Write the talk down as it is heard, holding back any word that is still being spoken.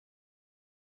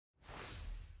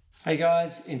Hey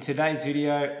guys, in today's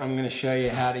video I'm going to show you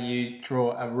how to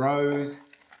draw a rose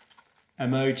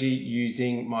emoji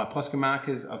using my Posca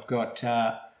markers. I've got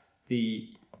the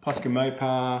Posca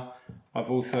Mop'r.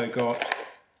 I've also got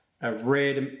a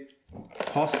red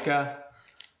Posca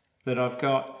that I've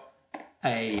got,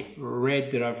 a red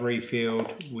that I've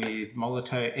refilled with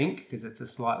Molotow ink because it's a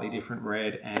slightly different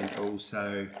red, and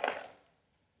also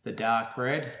the dark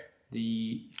red,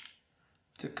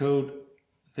 what's it called?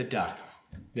 The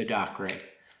dark red.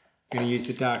 I'm going to use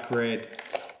the dark red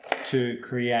to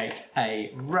create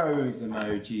a rose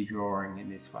emoji drawing in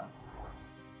this one.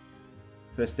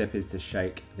 First step is to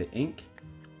shake the ink.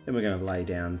 Then we're going to lay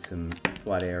down some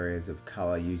flat areas of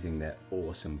colour using the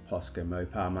awesome Posca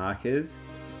Mop'r markers.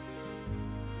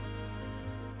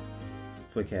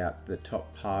 Flick out the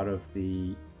top part of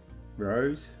the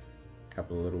rose, a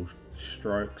couple of little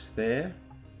strokes there.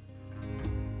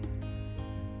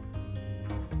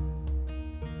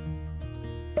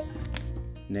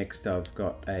 Next I've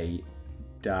got a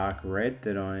dark red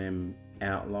that I am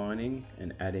outlining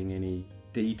and adding any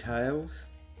details,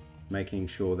 making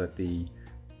sure that the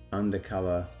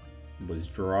undercolor was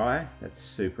dry. That's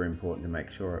super important to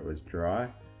make sure it was dry.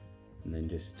 And then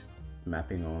just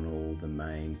mapping on all the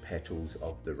main petals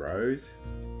of the rose.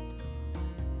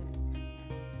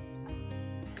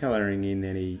 Colouring in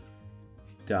any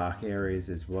dark areas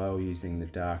as well using the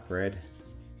dark red.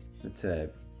 It's a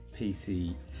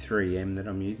PC3M that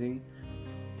I'm using.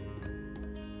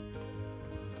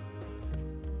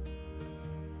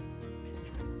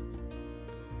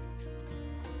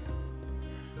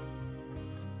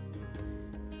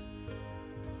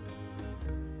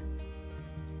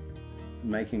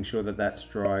 Making sure that that's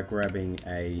dry, grabbing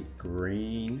a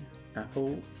green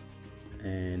apple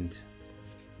and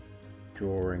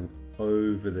drawing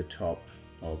over the top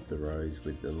of the rose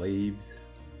with the leaves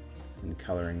and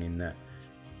colouring in that.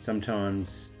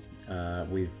 Sometimes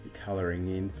with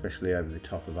colouring in, especially over the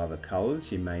top of other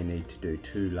colours, you may need to do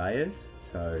 2 layers,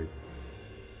 so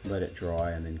let it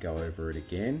dry and then go over it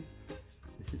again.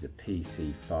 This is a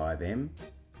PC5M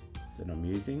that I'm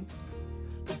using.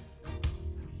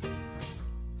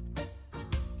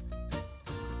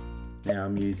 Now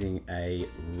I'm using a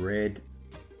red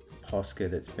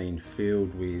Posca that's been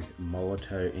filled with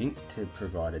Molotow ink to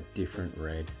provide a different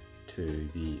red to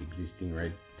the existing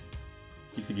red.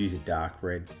 You could use a dark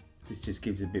red. This just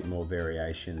gives a bit more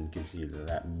variation, gives you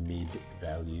that mid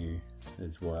value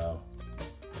as well.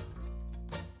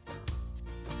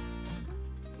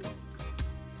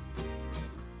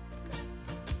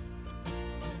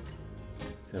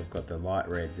 So I've got the light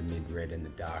red, the mid red and the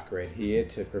dark red here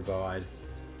to provide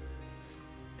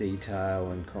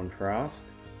detail and contrast.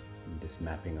 I'm just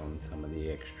mapping on some of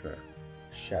the extra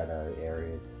shadow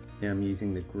areas. Now I'm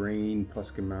using the green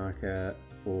Posca marker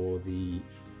for the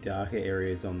darker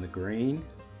areas on the green.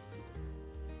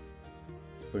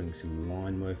 Putting some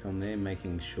line work on there,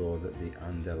 making sure that the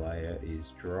underlayer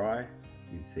is dry.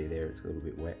 You can see there it's a little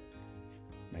bit wet.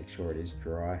 Make sure it is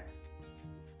dry.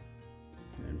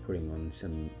 And putting on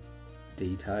some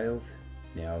details.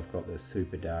 Now I've got the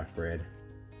super dark red,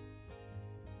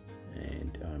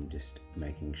 and I'm just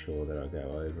making sure that I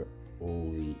go over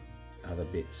all the other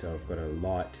bits. So I've got a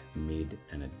light, mid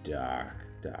and a dark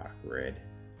red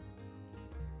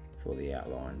for the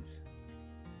outlines,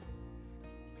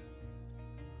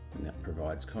 and that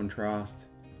provides contrast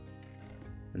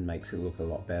and makes it look a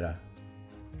lot better.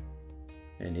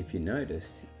 And if you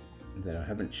noticed that I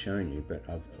haven't shown you, but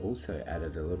I've also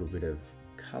added a little bit of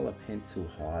colour pencil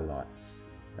highlights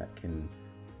that can,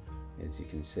 as you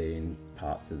can see in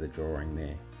parts of the drawing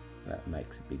there, that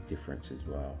makes a big difference as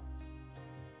well.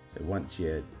 So once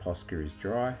your Posca is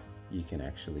dry, you can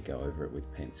actually go over it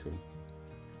with pencil.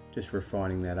 Just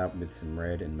refining that up with some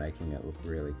red and making it look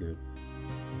really good.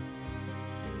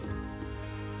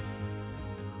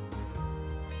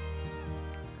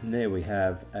 And there we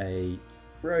have a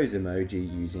rose emoji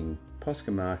using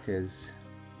Posca markers.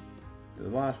 The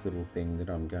last little thing that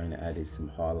I'm going to add is some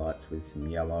highlights with some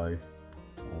yellow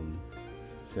on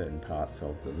certain parts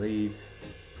of the leaves.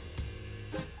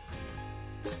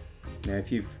 Now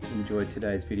if you've enjoyed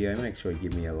today's video, make sure you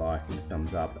give me a like and a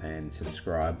thumbs up and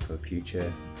subscribe for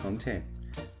future content.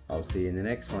 I'll see you in the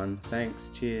next one.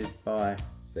 Thanks, cheers, bye,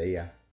 see ya.